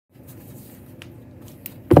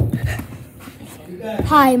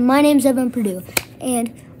Hi, my name's Evan Purdue,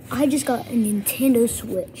 and I just got a Nintendo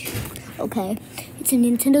Switch. Okay, it's a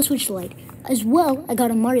Nintendo Switch Lite. As well, I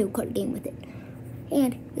got a Mario Kart game with it.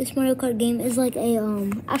 And this Mario Kart game is like a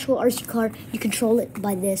actual RC car. You control it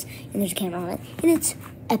by this, and there's a camera on it, and it's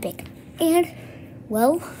epic. And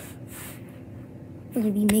well, we're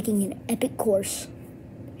gonna be making an epic course.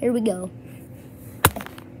 Here we go.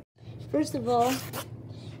 First of all,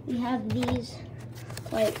 we have these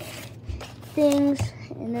like things,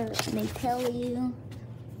 and then they tell you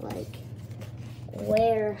like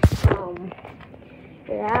where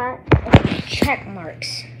you're at, and check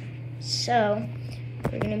marks. So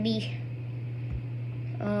we're gonna be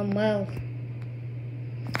well,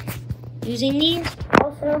 using these.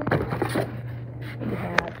 Also we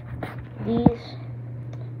have these.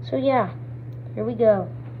 So yeah, here we go.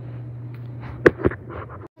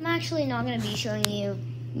 I'm actually not gonna be showing you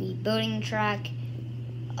me building the track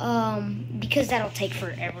because that'll take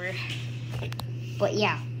forever. But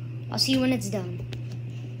yeah, I'll see you when it's done.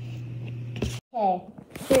 Okay,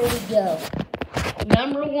 here we go.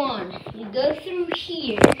 Number one, you go through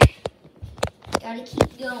here. Gotta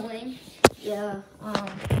keep going. Yeah,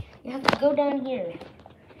 you have to go down here.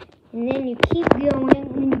 And then you keep going,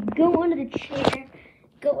 and you go under the chair,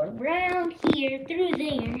 go around here, through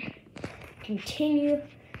there, continue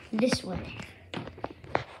this way.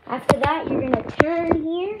 After that, you're gonna turn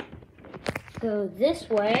here, go this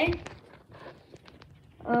way,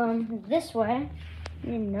 and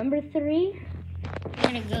then number three, you're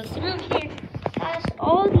gonna go through here, past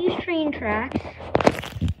all these train tracks.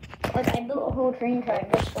 Like, I built a whole train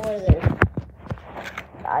track just for this.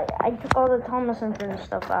 I took all the Thomas and Friends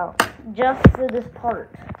stuff out just for this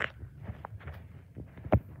part.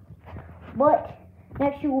 But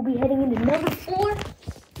next you will be heading into number 4,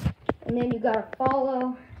 and then you gotta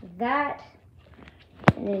follow that,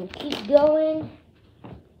 and then keep going,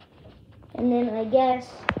 and then I guess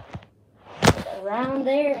around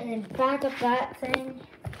there, and then back up that thing,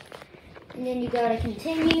 and then you gotta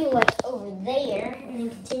continue like over there, and then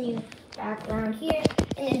continue back around here,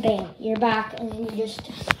 and then bam, you're back, and then you just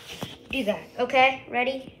do that. Okay,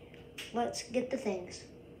 ready? Let's get the things.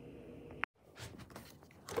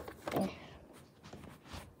 Okay.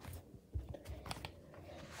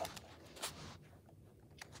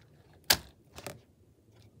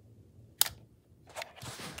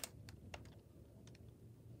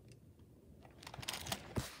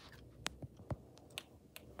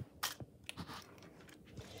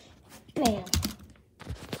 Man,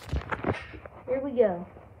 here we go.